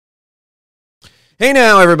Hey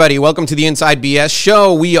now, everybody. Welcome to the Inside BS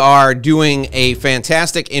Show. We are doing a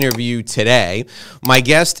fantastic interview today. My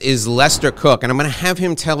guest is Lester Cook, and I'm going to have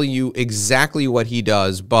him tell you exactly what he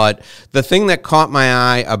does. But the thing that caught my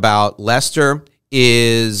eye about Lester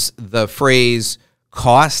is the phrase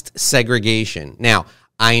cost segregation. Now,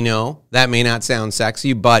 I know that may not sound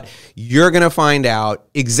sexy, but you're going to find out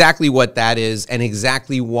exactly what that is and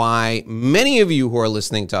exactly why many of you who are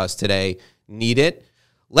listening to us today need it.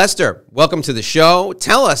 Lester, welcome to the show.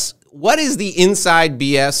 Tell us, what is the inside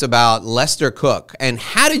BS about Lester Cook, and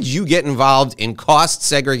how did you get involved in cost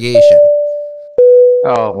segregation?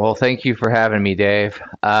 Oh, well, thank you for having me, Dave.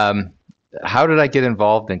 How did I get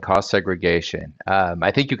involved in cost segregation?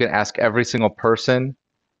 I think you can ask every single person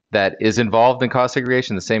that is involved in cost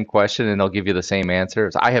segregation the same question, and they'll give you the same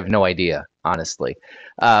answers. I have no idea, honestly.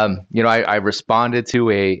 I responded to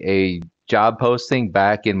a job posting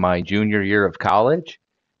back in my junior year of college.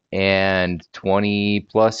 And 20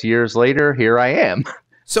 plus years later, here I am.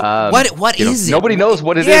 So what is it? Nobody knows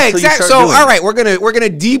what it is. Yeah, exactly. So all right, we're gonna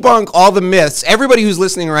debunk all the myths. Everybody who's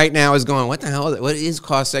listening right now is going, "What the hell? What is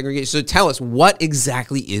cost segregation?" So tell us, what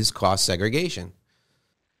exactly is cost segregation?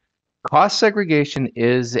 Cost segregation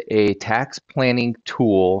is a tax planning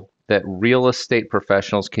tool that real estate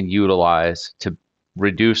professionals can utilize to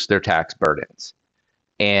reduce their tax burdens.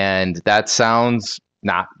 And that sounds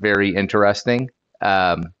not very interesting.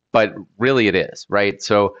 But really it is, right?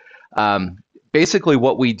 So basically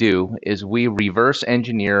what we do is we reverse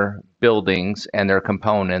engineer buildings and their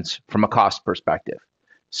components from a cost perspective.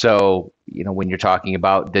 So, when you're talking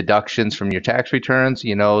about deductions from your tax returns,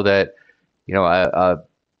 that,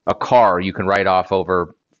 a car you can write off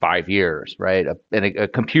over 5 years, right? A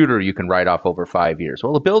computer you can write off over 5 years.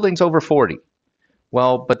 Well, the building's over 40.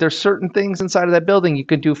 Well, but there's certain things inside of that building you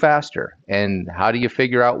can do faster. And how do you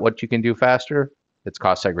figure out what you can do faster? It's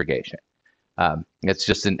cost segregation. It's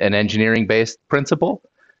just an engineering-based principle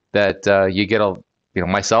that you get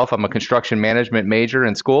myself, I'm a construction management major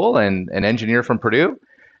in school and an engineer from Purdue.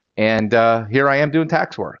 And here I am doing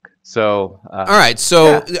tax work. So all right.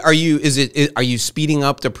 So yeah. Are you speeding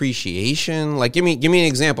up depreciation? Like, give me an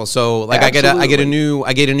example. So like Absolutely. I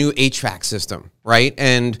get a new HVAC system, right?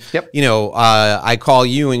 And Yep. I call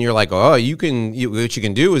you and you're like, oh, what you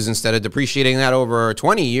can do is, instead of depreciating that over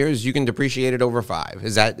 20 years, you can depreciate it over 5.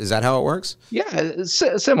 Is that how it works? Yeah,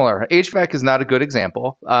 similar. HVAC is not a good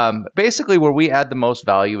example. Basically, where we add the most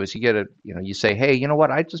value is you say, hey, you know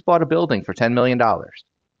what? I just bought a building for $10 million.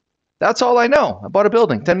 That's all I know. I bought a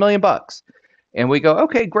building, $10 million. And we go,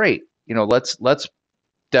 okay, great. Let's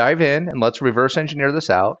dive in and let's reverse engineer this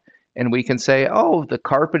out. And we can say, oh, the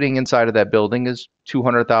carpeting inside of that building is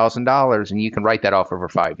 $200,000, and you can write that off over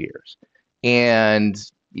 5 years. And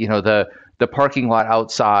the parking lot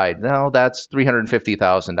outside, no, that's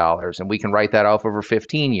 $350,000, and we can write that off over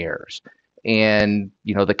 15 years. And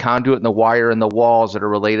the conduit and the wire and the walls that are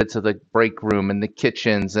related to the break room and the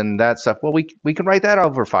kitchens and that stuff, well, we can write that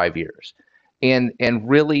over 5 years. And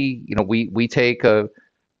really, we take a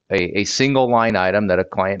single line item that a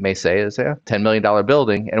client may say is a $10 million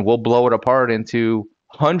building, and we'll blow it apart into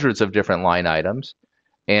hundreds of different line items,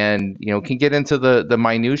 and can get into the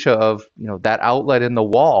minutia of that outlet in the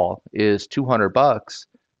wall is $200,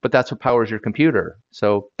 but that's what powers your computer,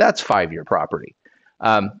 so that's 5-year property.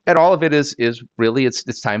 And all of it is really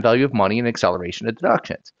it's time value of money and acceleration of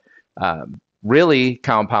deductions, really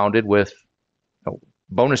compounded with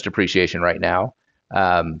bonus depreciation right now,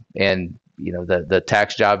 and the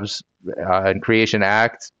Tax Jobs and Creation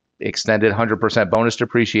Act extended 100% bonus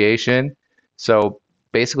depreciation. So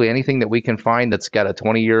basically anything that we can find that's got a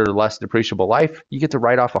 20-year or less depreciable life, you get to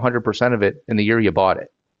write off 100% of it in the year you bought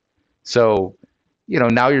it. So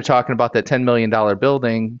now you're talking about that $10 million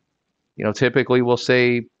building. Typically we'll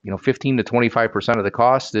say 15 to 25% of the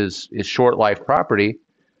cost is short life property.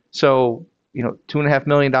 So $2.5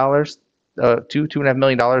 million, $2.5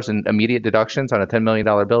 million in immediate deductions on a $10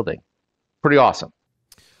 million building. Pretty awesome.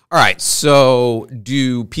 All right. So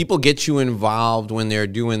do people get you involved when they're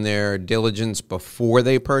doing their diligence before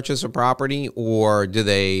they purchase a property, or do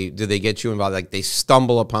they get you involved? Like, they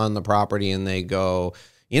stumble upon the property and they go,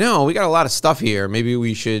 we got a lot of stuff here. Maybe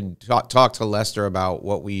we should talk to Lester about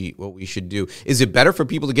what we should do. Is it better for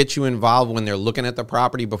people to get you involved when they're looking at the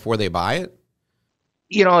property before they buy it?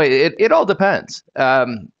 It all depends.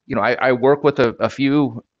 I work with a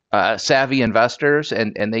few savvy investors,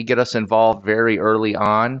 and they get us involved very early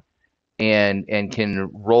on, and can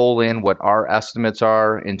roll in what our estimates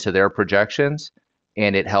are into their projections,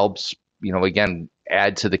 and it helps, again,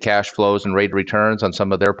 add to the cash flows and rate of returns on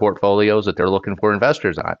some of their portfolios that they're looking for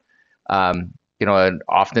investors on. And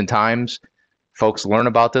oftentimes, folks learn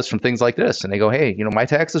about this from things like this, and they go, hey, my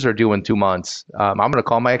taxes are due in 2 months. I'm going to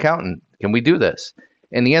call my accountant. Can we do this?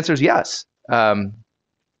 And the answer is yes.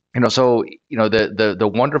 So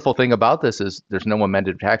the wonderful thing about this is there's no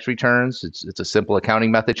amended tax returns. It's a simple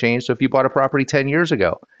accounting method change. So if you bought a property 10 years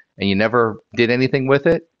ago and you never did anything with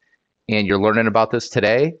it, and you're learning about this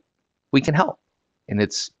today, we can help. And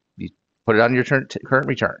you put it on your current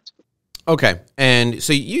returns. Okay. And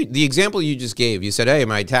so the example you just gave, you said, hey,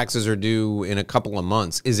 my taxes are due in a couple of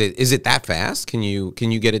months. Is it that fast? Can you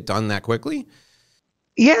get it done that quickly?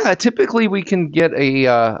 Yeah, typically we can get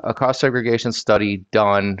a cost segregation study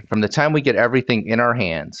done from the time we get everything in our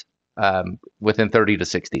hands within 30 to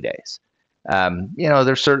 60 days.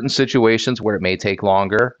 There's certain situations where it may take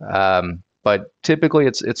longer, but typically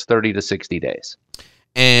it's 30 to 60 days.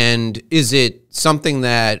 And is it something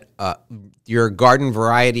that your garden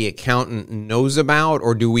variety accountant knows about,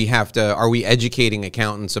 or are we educating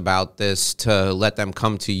accountants about this to let them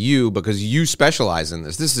come to you because you specialize in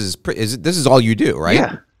this? This is all you do, right?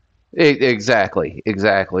 Yeah, exactly.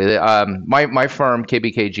 My firm,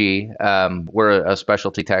 KBKG, we're a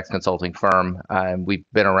specialty tax consulting firm. We've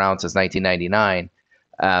been around since 1999,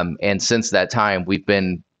 and since that time, we've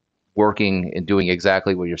been working and doing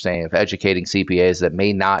exactly what you're saying, of educating CPAs that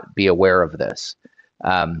may not be aware of this.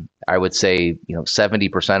 I would say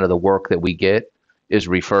 70% of the work that we get is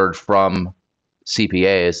referred from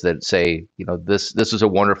CPAs that say, this is a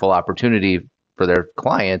wonderful opportunity for their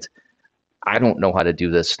client. I don't know how to do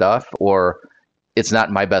this stuff, or it's not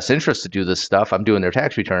in my best interest to do this stuff. I'm doing their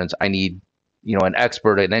tax returns. I need an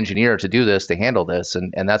expert, an engineer to do this, to handle this.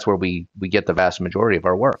 And that's where we get the vast majority of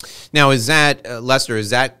our work. Now, is that, Lester,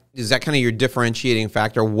 is that kind of your differentiating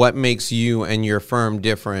factor? What makes you and your firm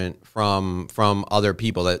different from other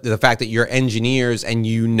people? The fact that you're engineers and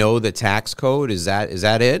you know the tax code, is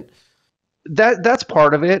that it? That's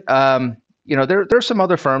part of it. There's some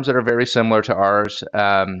other firms that are very similar to ours.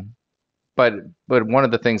 But one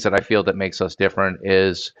of the things that I feel that makes us different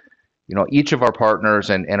is, each of our partners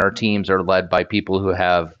and our teams are led by people who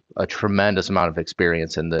have a tremendous amount of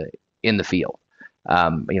experience in the field.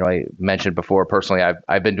 I mentioned before, personally,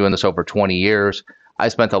 I've been doing this over 20 years. I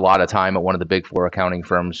spent a lot of time at one of the big four accounting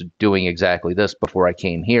firms doing exactly this before I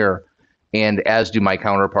came here, and as do my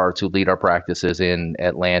counterparts who lead our practices in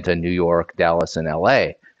Atlanta, New York, Dallas, and LA.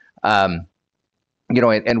 And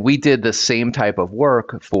we did the same type of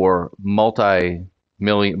work for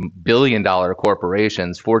multi-billion-dollar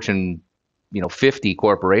corporations, Fortune 50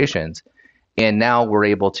 corporations, and now we're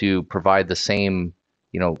able to provide the same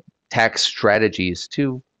tax strategies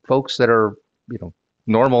to folks that are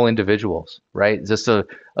normal individuals, right? Just a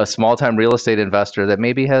small-time real estate investor that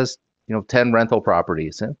maybe has 10 rental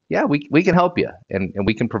properties, and we can help you, and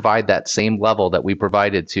we can provide that same level that we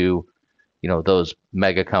provided to those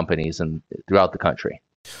mega companies and throughout the country.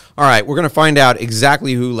 All right, we're going to find out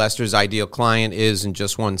exactly who Lester's ideal client is in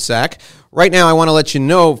just one sec. Right now, I want to let you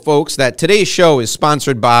know, folks, that today's show is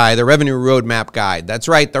sponsored by the Revenue Roadmap Guide. That's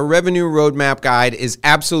right, the Revenue Roadmap Guide is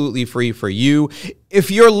absolutely free for you.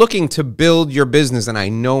 If you're looking to build your business, and I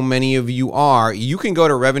know many of you are, you can go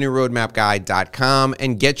to revenueroadmapguide.com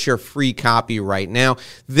and get your free copy right now.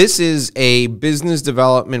 This is a business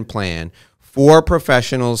development plan for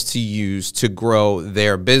professionals to use to grow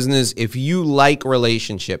their business. If you like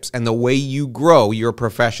relationships and the way you grow your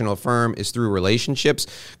professional firm is through relationships,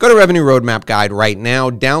 go to Revenue Roadmap Guide right now.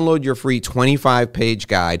 Download your free 25-page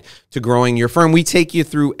guide to growing your firm. We take you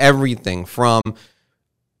through everything from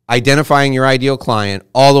identifying your ideal client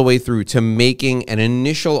all the way through to making an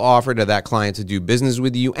initial offer to that client to do business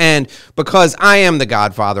with you. And because I am the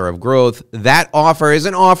godfather of growth, that offer is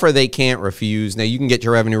an offer they can't refuse. Now, you can get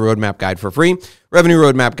your Revenue Roadmap Guide for free.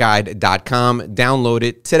 RevenueRoadmapGuide.com. Download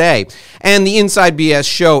it today. And the Inside BS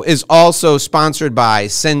show is also sponsored by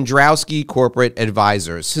Cendrowski Corporate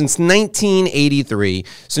Advisors. Since 1983,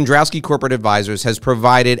 Cendrowski Corporate Advisors has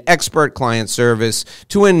provided expert client service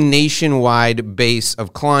to a nationwide base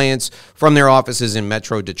of clients from their offices in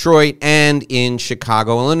Metro Detroit and in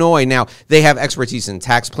Chicago, Illinois. Now, they have expertise in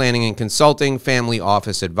tax planning and consulting, family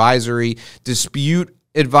office advisory, dispute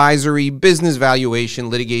advisory, business valuation,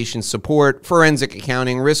 litigation support, forensic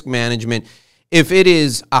accounting, risk management. If it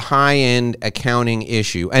is a high-end accounting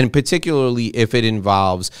issue, and particularly if it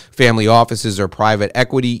involves family offices or private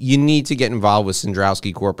equity, you need to get involved with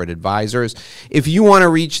Cendrowski Corporate Advisors. If you want to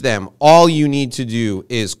reach them, all you need to do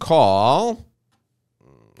is call.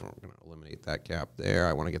 I'm going to eliminate that gap there.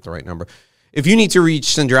 I want to get the right number. If you need to reach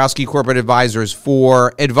Cendrowski Corporate Advisors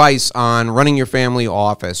for advice on running your family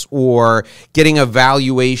office or getting a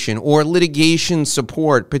valuation or litigation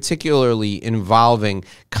support, particularly involving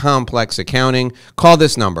complex accounting, call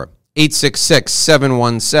this number,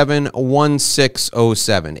 866-717-1607.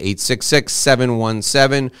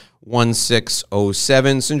 866-717-1607.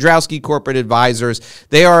 Sandrowski Corporate Advisors.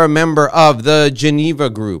 They are a member of the Geneva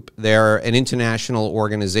Group. They're an international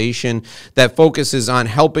organization that focuses on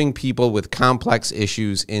helping people with complex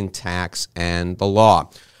issues in tax and the law.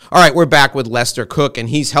 All right, we're back with Lester Cook, and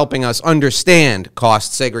he's helping us understand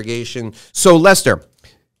cost segregation. So, Lester,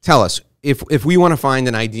 tell us, if we want to find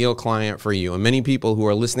an ideal client for you, and many people who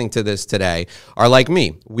are listening to this today are like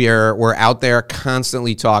me, we're out there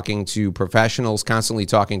constantly talking to professionals, constantly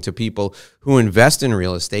talking to people who invest in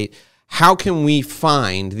real estate. How can we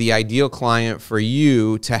find the ideal client for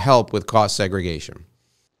you to help with cost segregation?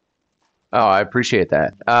 Oh, I appreciate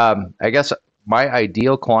that. I guess my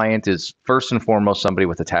ideal client is first and foremost somebody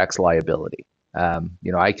with a tax liability.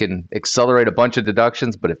 I can accelerate a bunch of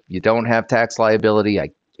deductions, but if you don't have tax liability,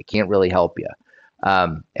 I can't really help you.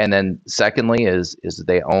 And then secondly is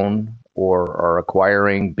they own or are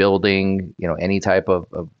acquiring, building, any type of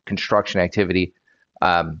construction activity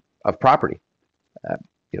of property.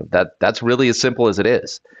 That's really as simple as it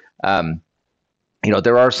is.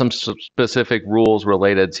 There are some specific rules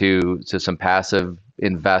related to some passive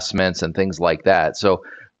investments and things like that. So,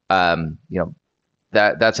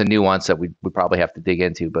 that's a nuance that we probably have to dig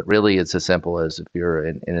into. But really, it's as simple as if you're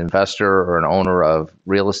an investor or an owner of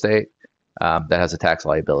real estate that has a tax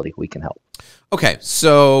liability, we can help. Okay,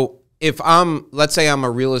 so let's say I'm a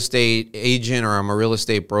real estate agent or I'm a real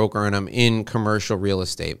estate broker and I'm in commercial real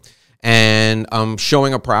estate, and I'm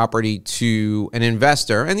showing a property to an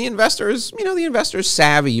investor, and the investor is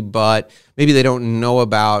savvy, but maybe they don't know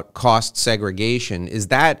about cost segregation. Is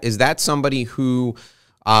that somebody who,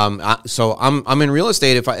 so I'm in real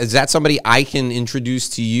estate. Is that somebody I can introduce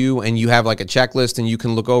to you, and you have like a checklist, and you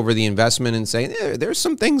can look over the investment and say, there's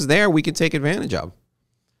some things there we could take advantage of?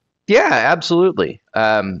 Yeah, absolutely.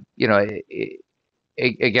 Again,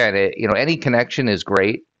 any connection is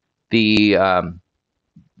great. The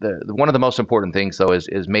one of the most important things though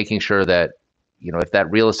is making sure that if that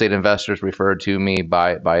real estate investor is referred to me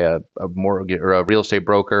by a mortgage or a real estate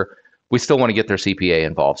broker, we still want to get their CPA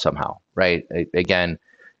involved somehow, right? Again,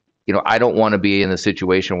 I don't want to be in the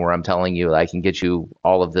situation where I'm telling you I can get you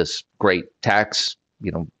all of this great tax,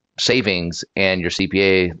 savings, and your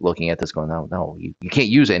CPA looking at this going, no, you can't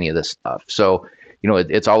use any of this stuff. So,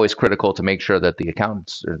 it's always critical to make sure that the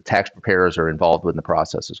accountants or tax preparers are involved in the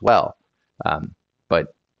process as well.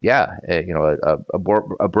 But yeah, a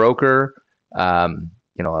broker, a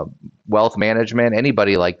wealth management,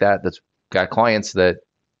 anybody like that that's got clients that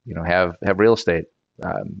have real estate,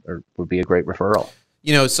 would be a great referral.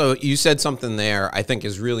 So you said something there I think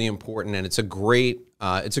is really important, and it's a great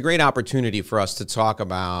opportunity for us to talk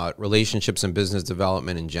about relationships and business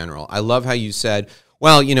development in general. I love how you said,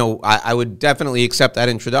 well, I would definitely accept that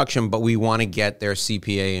introduction, but we want to get their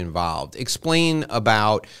CPA involved. Explain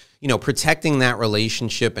about protecting that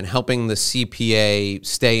relationship and helping the CPA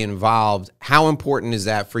stay involved. How important is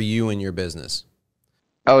that for you and your business?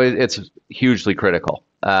 Oh, it's hugely critical.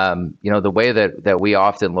 The way that we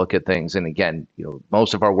often look at things, and again,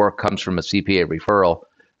 most of our work comes from a CPA referral.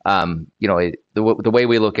 The way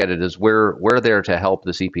we look at it is we're there to help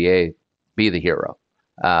the CPA be the hero.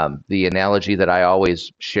 The analogy that I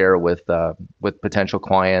always share with potential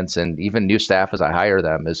clients and even new staff as I hire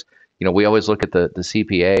them is, we always look at the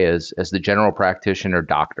CPA as the general practitioner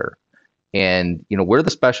doctor. And, we're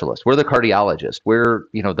the specialist, we're the cardiologist, we're,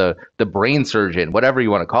 the brain surgeon, whatever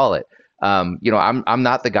you want to call it. I'm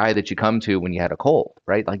not the guy that you come to when you had a cold,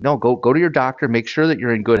 right? Like, no, go to your doctor, make sure that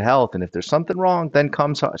you're in good health. And if there's something wrong, then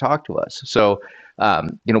come talk to us. So,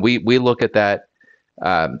 we look at that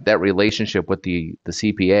relationship with the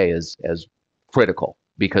CPA as critical,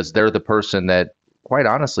 because they're the person that, quite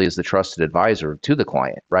honestly, is the trusted advisor to the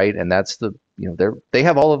client, right? And that's they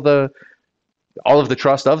have all of the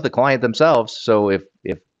trust of the client themselves. So if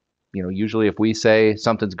usually if we say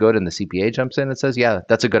something's good and the CPA jumps in and says, yeah,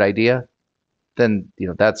 that's a good idea, then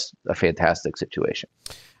that's a fantastic situation.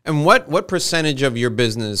 And what percentage of your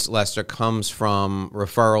business, Lester, comes from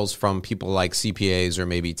referrals from people like CPAs or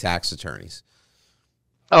maybe tax attorneys?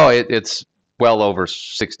 Oh, it's well over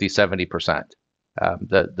 60-70%.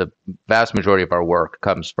 The vast majority of our work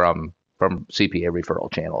comes from CPA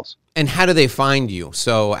referral channels. And how do they find you?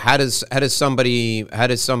 So how does somebody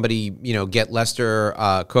get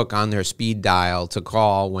Lester Cook on their speed dial to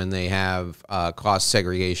call when they have a cost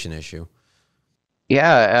segregation issue?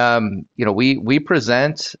 Yeah, we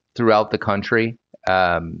present throughout the country.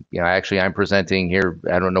 Actually, I'm presenting here.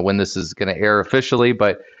 I don't know when this is going to air officially,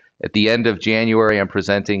 but at the end of January, I'm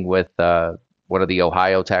presenting with one of the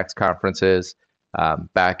Ohio tax conferences.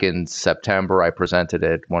 Back in September, I presented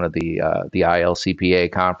at one of the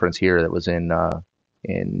ILCPA conference here that was in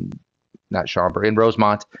not Schaumburg, in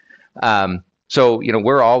Rosemont. So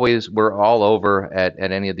we're all over at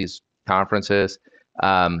any of these conferences.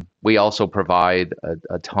 We also provide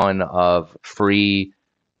a ton of free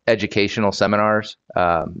educational seminars,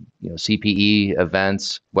 CPE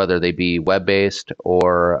events, whether they be web-based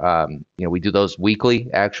or we do those weekly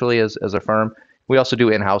actually as a firm. We also do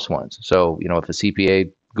in-house ones. So if a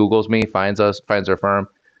CPA Googles me, finds our firm,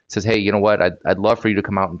 says, hey, you know what, I'd love for you to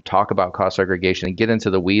come out and talk about cost segregation and get into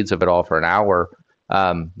the weeds of it all for an hour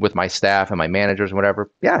with my staff and my managers and whatever.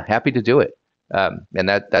 Yeah, happy to do it. And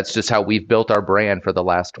that's just how we've built our brand for the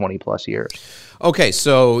last 20 plus years. Okay,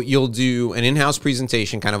 so you'll do an in-house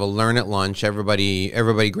presentation, kind of a learn at lunch.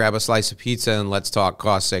 Everybody grab a slice of pizza and let's talk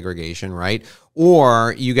cost segregation, right?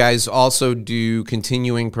 Or you guys also do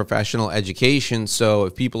continuing professional education. So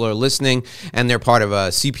if people are listening and they're part of a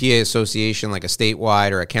CPA association, like a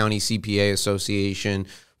statewide or a county CPA association,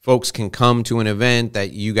 folks can come to an event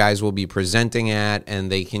that you guys will be presenting at, and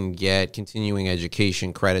they can get continuing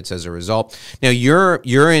education credits as a result. Now, you're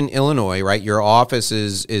in Illinois, right? Your office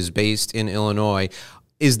is based in Illinois.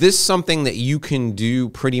 Is this something that you can do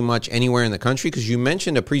pretty much anywhere in the country? Because you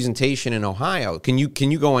mentioned a presentation in Ohio. Can you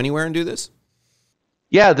go anywhere and do this?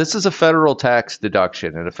 Yeah, this is a federal tax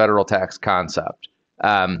deduction and a federal tax concept.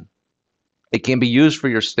 It can be used for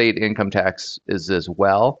your state income taxes as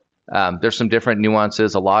well. There's some different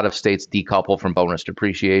nuances. A lot of states decouple from bonus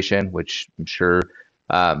depreciation, which I'm sure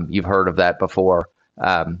you've heard of that before.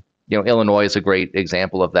 Illinois is a great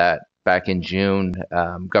example of that. Back in June,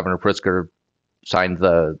 Governor Pritzker signed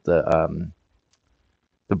the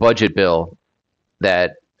budget bill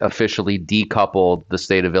that officially decoupled the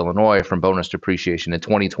state of Illinois from bonus depreciation in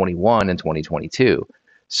 2021 and 2022.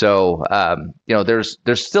 So there's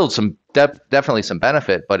still definitely some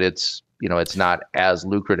benefit, but it's not as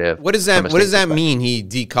lucrative. What does that mean? He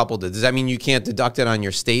decoupled it. Does that mean you can't deduct it on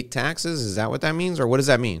your state taxes? Is that what that means, or what does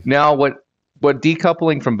that mean? No, what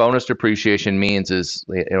decoupling from bonus depreciation means is,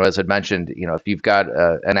 as I mentioned, if you've got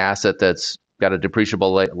an asset that's got a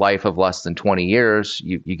depreciable life of less than 20 years,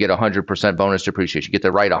 you get 100% bonus depreciation. You get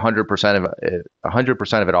to write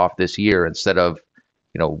 100% of it off this year instead of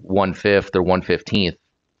 1/5 or 1/15,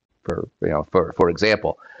 for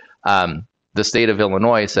example. The state of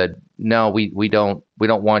Illinois said, no, we don't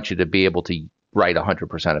want you to be able to write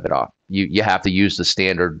 100% of it off. You have to use the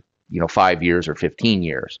standard 5 years or 15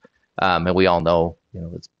 years. And we all know,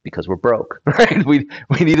 it's because we're broke, right? We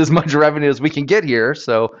need as much revenue as we can get here.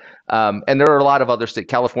 So, and there are a lot of other states.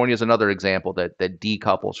 California is another example that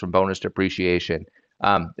decouples from bonus depreciation.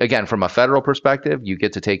 Again, from a federal perspective, you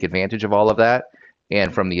get to take advantage of all of that.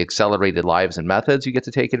 And from the accelerated lives and methods, you get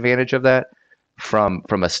to take advantage of that. From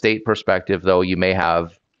a state perspective, though, you may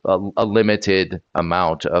have a limited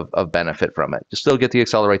amount of benefit from it. You still get to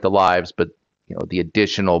accelerate the lives, but the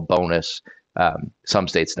additional bonus, some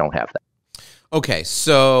states don't have that. Okay,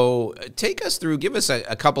 so take us through. Give us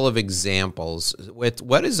a couple of examples with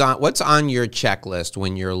what's on your checklist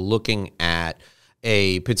when you're looking at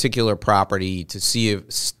a particular property to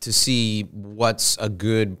see what's a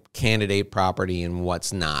good candidate property and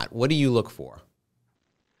what's not. What do you look for?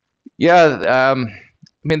 Yeah,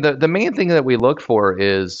 the main thing that we look for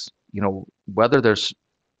is whether there's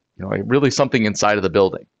really something inside of the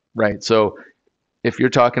building, right? So if you're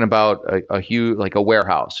talking about a huge, like a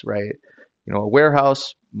warehouse, right? A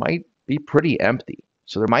warehouse might be pretty empty.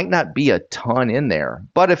 So there might not be a ton in there.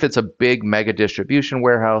 But if it's a big mega distribution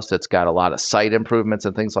warehouse that's got a lot of site improvements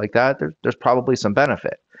and things like that, there's probably some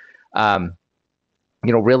benefit.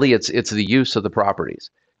 Really it's the use of the properties.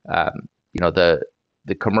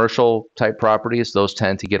 The commercial type properties, those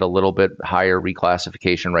tend to get a little bit higher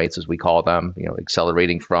reclassification rates, as we call them,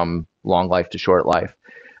 accelerating from long life to short life.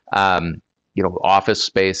 Office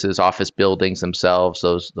spaces, office buildings themselves,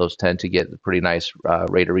 those tend to get a pretty nice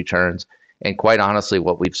rate of returns. And quite honestly,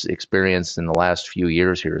 what we've experienced in the last few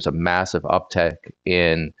years here is a massive uptick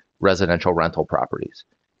in residential rental properties.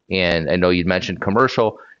 And I know you mentioned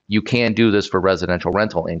commercial. You can do this for residential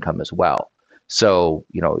rental income as well. So,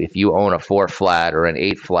 if you own a 4-flat or an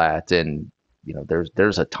 8-flat, and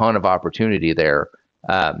there's a ton of opportunity there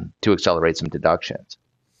to accelerate some deductions.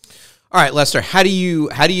 All right, Lester, how do you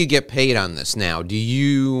get paid on this now? Do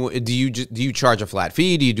you charge a flat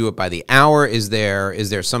fee? Do you do it by the hour? Is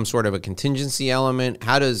there some sort of a contingency element?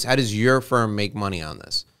 How does your firm make money on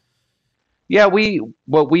this? Yeah,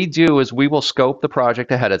 what we do is we will scope the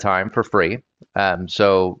project ahead of time for free.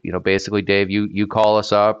 So basically, Dave, you call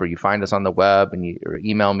us up or you find us on the web or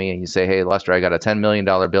email me and you say, hey, Lester, I got a $10 million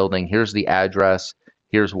building. Here's the address.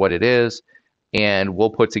 Here's what it is. and we'll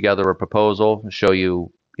put together a proposal, show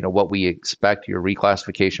you, what we expect your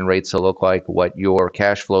reclassification rates to look like, what your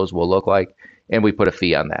cash flows will look like, and we put a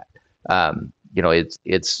fee on that.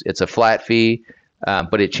 It's a flat fee,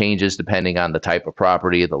 but it changes depending on the type of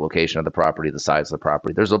property, the location of the property, the size of the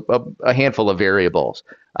property. There's a handful of variables.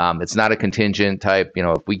 It's not a contingent type.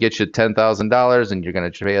 If we get you $10,000 and you're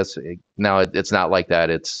going to pay us, no, it's not like that.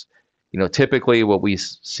 It's, typically what we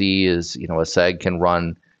see is, a seg can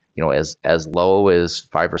run, as low as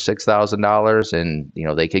 $5,000 or $6,000, and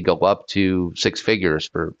they could go up to six figures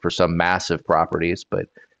for some massive properties. But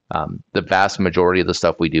the vast majority of the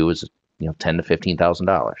stuff we do is $10,000 to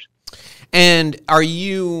 $15,000. And are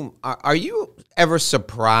you ever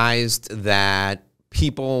surprised that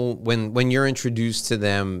people, when you're introduced to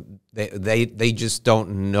them, they just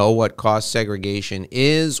don't know what cost segregation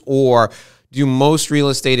is? Or do most real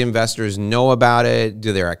estate investors know about it?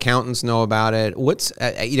 Do their accountants know about it? What's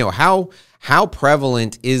how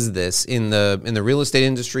prevalent is this in the real estate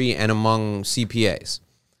industry and among CPAs?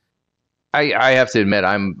 I have to admit,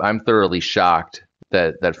 I'm thoroughly shocked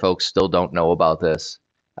that folks still don't know about this.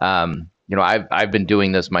 I've been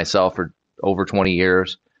doing this myself for over 20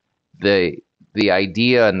 years. The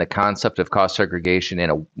idea and the concept of cost segregation in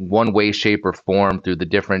a one way, shape, or form through the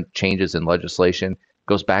different changes in legislation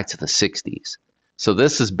goes back to the 60s. So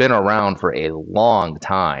this has been around for a long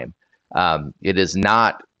time. It is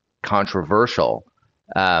not controversial.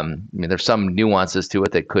 There's some nuances to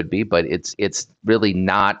it that could be, but it's really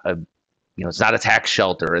not it's not a tax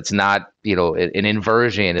shelter. It's not, an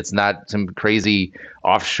inversion. It's not some crazy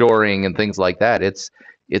offshoring and things like that. It's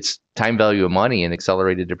time value of money and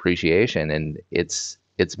accelerated depreciation. And it's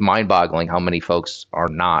mind-boggling how many folks are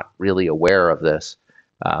not really aware of this.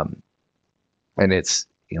 And it's,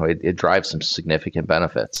 it drives some significant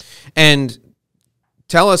benefits. And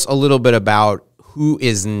tell us a little bit about who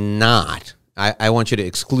is not. I want you to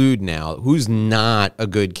exclude now. Who's not a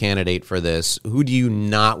good candidate for this? Who do you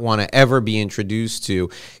not want to ever be introduced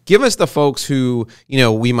to? Give us the folks who,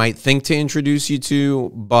 we might think to introduce you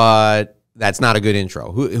to, but that's not a good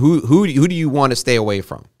intro. Who do you want to stay away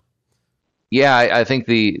from? Yeah, I think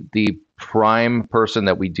the prime person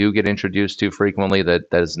that we do get introduced to frequently that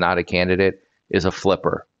is not a candidate is a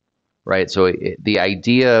flipper, right? So the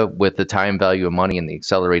idea with the time value of money and the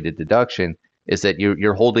accelerated deduction is that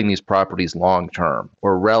you're holding these properties long term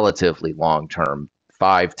or relatively long term,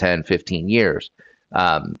 5, 10, 15 years.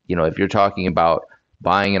 If you're talking about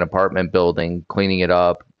buying an apartment building, cleaning it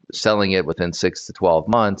up, selling it within 6 to 12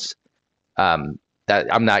 months, that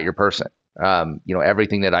I'm not your person.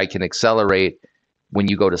 Everything that I can accelerate when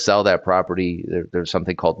you go to sell that property, there's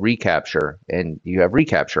something called recapture, and you have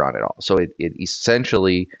recapture on it all. So it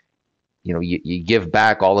essentially, you give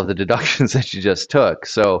back all of the deductions that you just took.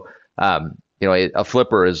 So a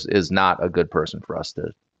flipper is not a good person for us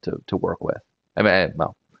to work with. I mean,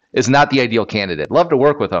 well, it's not the ideal candidate. Love to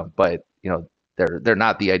work with them, but they're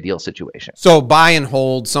not the ideal situation. So buy and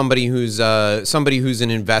hold somebody who's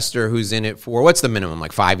an investor who's in it for, what's the minimum?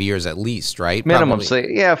 Like 5 years at least, right? Minimum,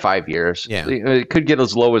 say 5 years. Yeah. It could get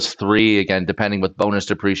as low as 3, again, depending with bonus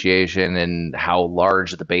depreciation and how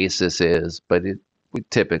large the basis is, but we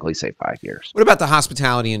typically say 5 years. What about the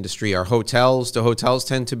hospitality industry? Do hotels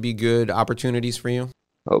tend to be good opportunities for you?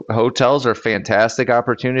 Hotels are fantastic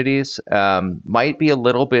opportunities. Might be a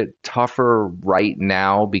little bit tougher right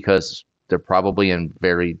now because they're probably in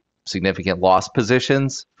very significant loss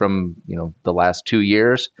positions from the last 2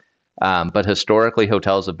 years. But historically,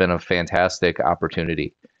 hotels have been a fantastic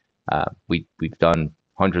opportunity. We've done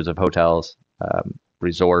hundreds of hotels,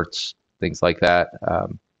 resorts, things like that.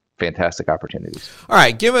 Fantastic opportunities. All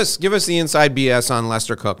right, give us the inside BS on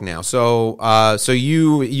Lester Cook now. So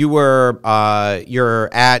you're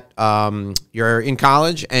in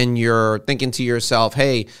college and you're thinking to yourself,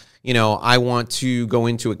 hey, I want to go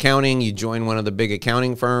into accounting. You join one of the big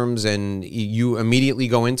accounting firms and you immediately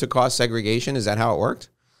go into cost segregation. Is that how it worked?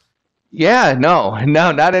 Yeah, no,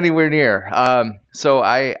 not anywhere near. So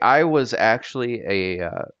I was actually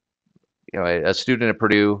a student at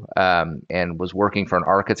Purdue and was working for an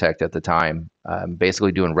architect at the time,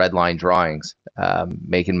 basically doing red line drawings,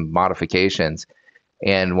 making modifications.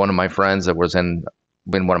 And one of my friends that was in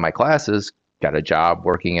one of my classes got a job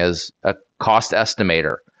working as a cost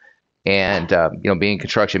estimator. And being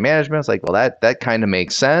construction management, I was like, well, that kind of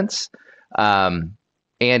makes sense. And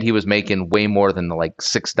he was making way more than the like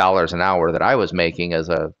 $6 an hour that I was making as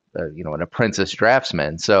an apprentice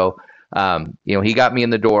draftsman. So he got me in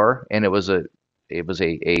the door, and it was a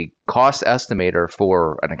cost estimator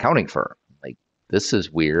for an accounting firm. Like, this is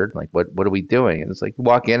weird. Like, what are we doing? And it's like, you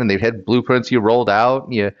walk in and they had blueprints you rolled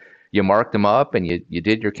out. You you marked them up and you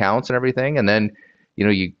did your counts and everything. And then,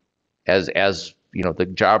 you as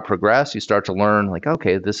the job progressed, you start to learn like,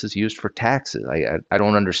 okay, this is used for taxes. I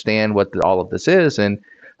don't understand what all of this is. And,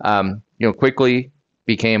 quickly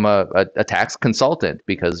became a tax consultant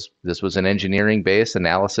because this was an engineering based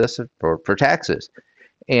analysis for taxes.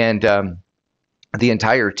 And, the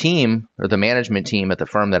entire team or the management team at the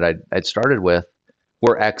firm that I'd started with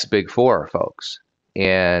were ex Big Four folks.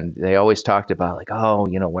 And they always talked about like, oh,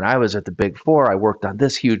 when I was at the Big Four, I worked on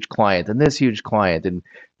this huge client and this huge client. And,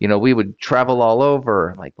 we would travel all over.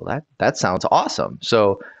 I'm like, well, that sounds awesome.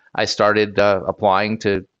 So I started applying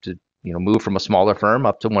to move from a smaller firm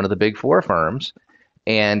up to one of the Big Four firms,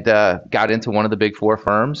 and got into one of the Big Four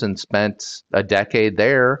firms and spent a decade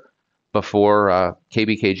there before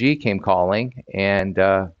KBKG came calling, and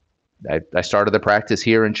I started the practice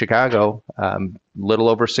here in Chicago little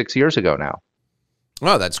over 6 years ago now.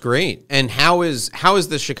 Oh, that's great. And how is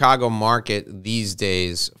the Chicago market these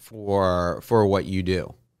days for what you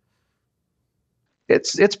do?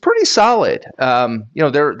 It's pretty solid.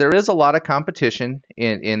 There is a lot of competition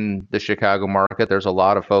in the Chicago market. There's a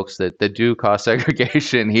lot of folks that do cost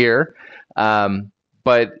segregation here,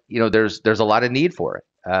 but there's a lot of need for it.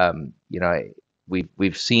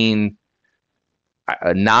 We've seen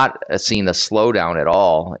not seen a slowdown at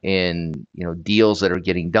all in deals that are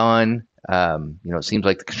getting done. It seems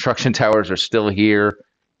like the construction towers are still here,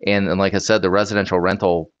 and like I said, the residential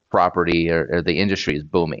rental property or the industry is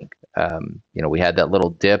booming. We had that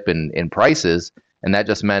little dip in prices, and that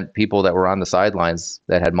just meant people that were on the sidelines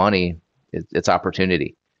that had money, it's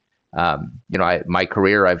opportunity. My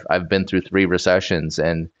career, I've been through 3 recessions,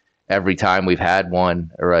 and every time we've had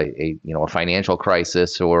one or a financial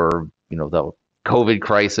crisis or the COVID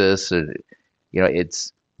crisis,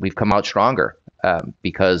 we've come out stronger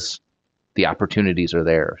because the opportunities are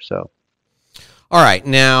there. So. All right,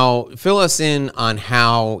 now fill us in on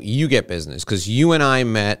how you get business, because you and I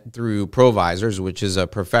met through Provisors, which is a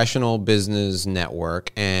professional business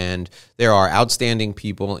network, and there are outstanding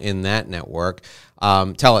people in that network.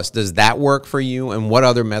 Tell us, does that work for you, and what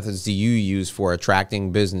other methods do you use for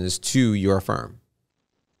attracting business to your firm?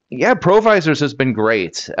 Yeah, Provisors has been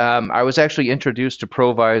great. I was actually introduced to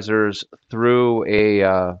Provisors through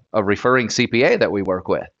a referring CPA that we work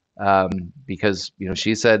with. Because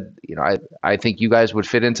she said, I think you guys would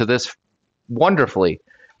fit into this wonderfully,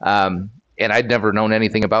 and I'd never known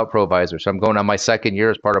anything about Provisors. So I'm going on my 2nd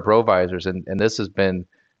year as part of Provisors, and this has been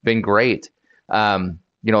great.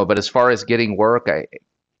 But as far as getting work,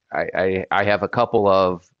 I have a couple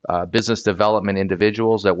of business development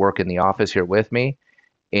individuals that work in the office here with me,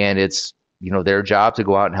 and it's their job to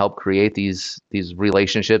go out and help create these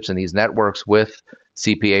relationships and these networks with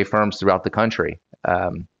CPA firms throughout the country.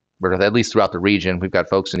 Or at least throughout the region. We've got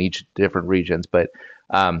folks in each different regions, but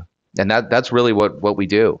and that's really what we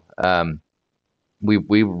do.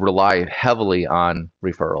 We rely heavily on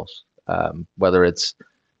referrals, whether it's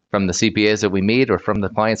from the CPAs that we meet or from the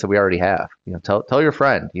clients that we already have. Tell your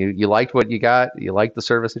friend you liked what you got, you liked the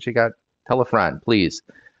service that you got. Tell a friend, please,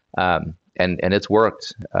 and it's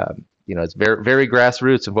worked. It's very very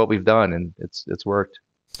grassroots of what we've done, and it's worked.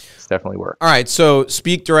 It's definitely worked. All right, so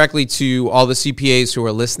speak directly to all the CPAs who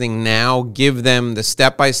are listening now. Give them the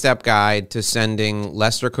step-by-step guide to sending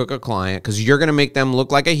Lester Cook a client, because you're going to make them look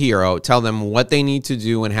like a hero. Tell them what they need to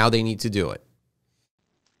do and how they need to do it.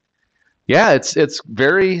 Yeah, it's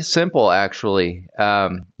very simple, actually.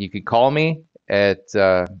 You could call me at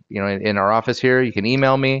in our office here. You can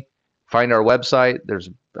email me. Find our website. There's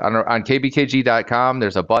on kbkg.com,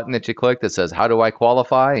 there's a button that you click that says, how do I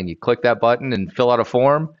qualify? And you click that button and fill out a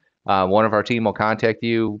form. One of our team will contact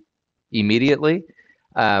you immediately.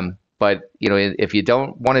 But if you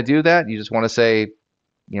don't want to do that, you just want to say,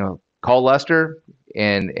 call Lester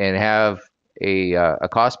and have a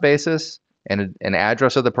cost basis and an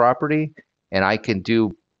address of the property, and I can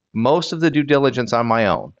do most of the due diligence on my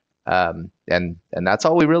own. And that's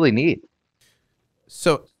all we really need.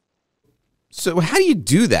 So how do you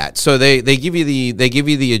do that? So they give you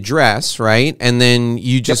the address, right? And then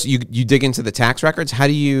you just you dig into the tax records. How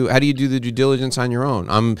do you do the due diligence on your own?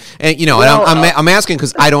 I'm asking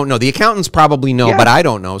because I don't know. The accountants probably know, but I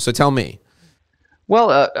don't know. So tell me.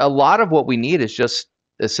 Well, a lot of what we need is just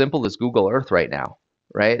as simple as Google Earth right now,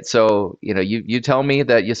 right? So you tell me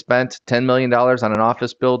that you spent $10 million on an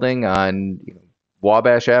office building on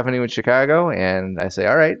Wabash Avenue in Chicago, and I say,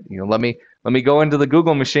 all right, let me go into the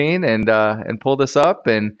Google machine and pull this up,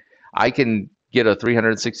 and I can get a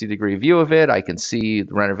 360-degree view of it. I can see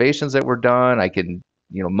the renovations that were done. I can,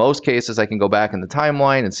 most cases, I can go back in the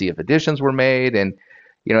timeline and see if additions were made, and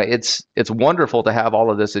it's wonderful to have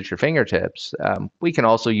all of this at your fingertips. We can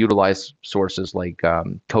also utilize sources like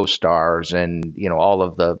CoStars and all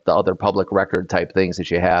of the other public record type things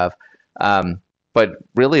that you have. But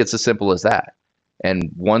really, it's as simple as that.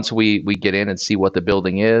 And once we get in and see what the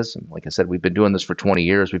building is, and like I said, we've been doing this for 20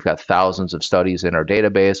 years. We've got thousands of studies in our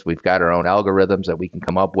database. We've got our own algorithms that we can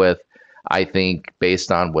come up with. I think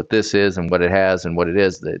based on what this is and what it has and what it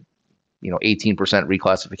is, that 18%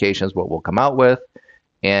 reclassification is what we'll come out with.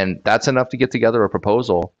 And that's enough to get together a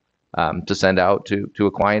proposal to send out to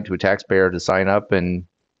a client, to a taxpayer to sign up and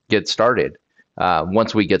get started.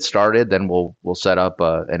 Once we get started, then we'll set up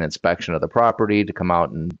an inspection of the property to come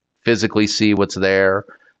out and physically see what's there,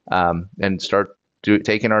 and start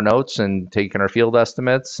taking our notes and taking our field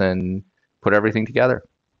estimates and put everything together.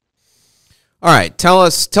 All right, tell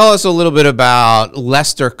us a little bit about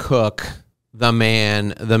Lester Cook, the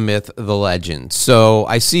man, the myth, the legend. So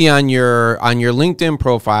I see on your LinkedIn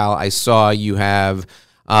profile, I saw you have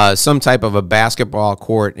some type of a basketball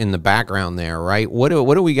court in the background there, right? What do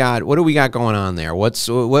we got? What do we got going on there? What's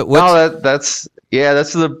that's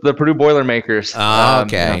the Purdue Boilermakers.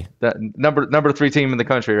 Okay. The number 3 team in the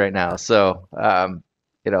country right now. So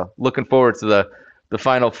looking forward to the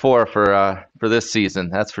Final Four for this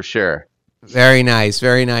season. That's for sure. Very nice,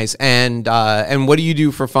 very nice. And what do you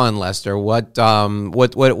do for fun, Lester? What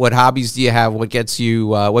hobbies do you have? What gets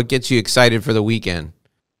you excited for the weekend?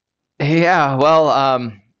 Yeah, well,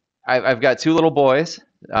 I've got 2 little boys,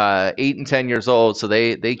 8 and 10 years old, so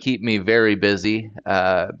they keep me very busy.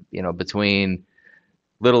 Between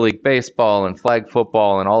Little League baseball and flag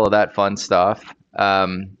football and all of that fun stuff.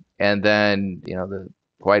 And then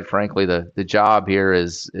quite frankly, the job here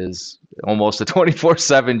is almost a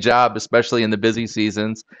 24/7 job, especially in the busy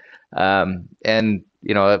seasons. And my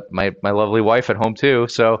lovely wife at home too.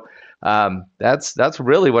 So that's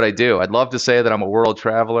really what I do. I'd love to say that I'm a world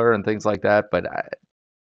traveler and things like that, but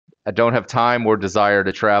I don't have time or desire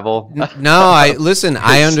to travel. No, I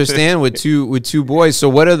understand with two boys. So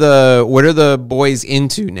what are the boys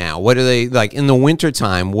into now? What are they like in the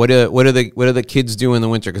wintertime? What do the kids do in the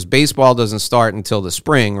winter? Because baseball doesn't start until the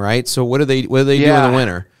spring, right? So what do they do in the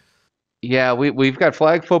winter? Yeah, we've got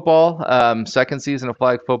flag football. Second season of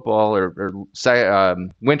flag football or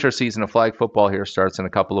winter season of flag football here starts in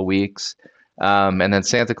a couple of weeks. And then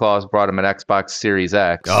Santa Claus brought him an Xbox Series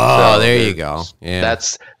X. Oh, so there you go. Yeah,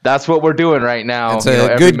 that's what we're doing right now. It's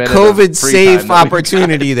a good COVID safe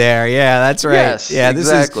opportunity there. Yeah, that's right. Yes, yeah,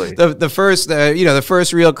 exactly. This is the first the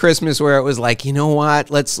first real Christmas where it was like, you know what?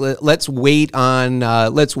 Let's wait on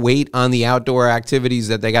the outdoor activities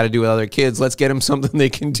that they got to do with other kids. Let's get them something they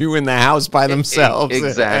can do in the house by themselves.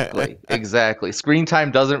 Exactly. Screen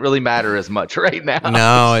time doesn't really matter as much right now.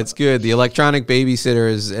 No, it's good. The electronic babysitter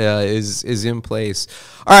is in place.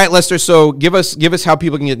 All right, Lester. So give us how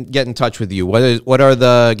people can get in touch with you.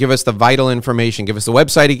 Give us the vital information. Give us the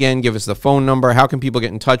website again. Give us the phone number. How can people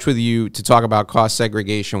get in touch with you to talk about cost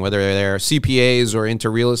segregation, whether they're CPAs or into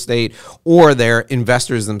real estate or they're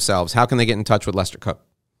investors themselves? How can they get in touch with Lester Cook?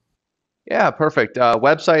 Yeah, perfect.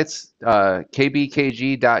 Websites,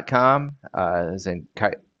 kbkg.com, as in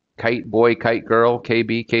kite boy, kite girl,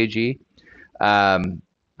 KBKG.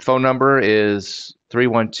 Phone number is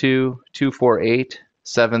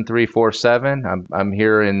 312-248-7347. I'm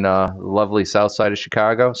here in lovely south side of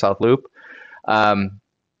Chicago, South Loop. And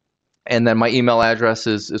then my email address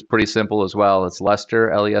is pretty simple as well. It's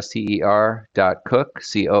Lester, Lester, .cook,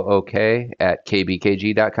 COOK,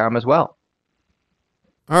 @kbkg.com as well.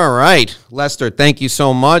 All right, Lester, thank you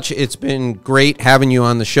so much. It's been great having you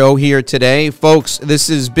on the show here today. Folks, this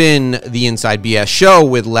has been the Inside BS Show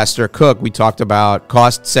with Lester Cook. We talked about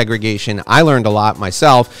cost segregation. I learned a lot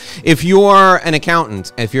myself. If you're an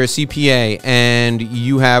accountant, if you're a CPA, and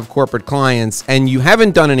you have corporate clients, and you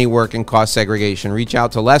haven't done any work in cost segregation, reach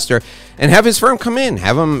out to Lester and have his firm come in.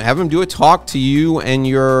 Have him do a talk to you and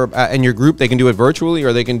your group. They can do it virtually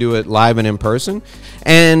or they can do it live and in person.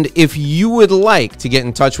 And if you would like to get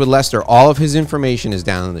in touch with Lester, all of his information is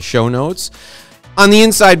down in the show notes. On the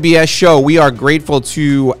Inside BS Show, we are grateful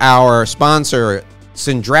to our sponsor,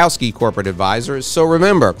 Sandrowski Corporate Advisors. So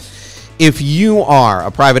remember, if you are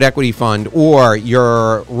a private equity fund or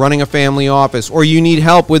you're running a family office or you need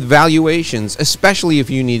help with valuations, especially if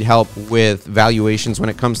you need help with valuations when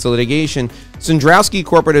it comes to litigation, Sandrowski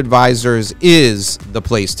Corporate Advisors is the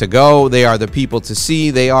place to go. They are the people to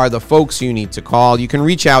see. They are the folks you need to call. You can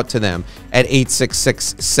reach out to them at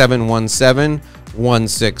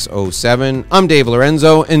 866-717-1607. I'm Dave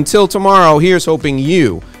Lorenzo. Until tomorrow, here's hoping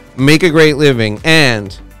you make a great living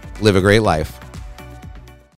and live a great life.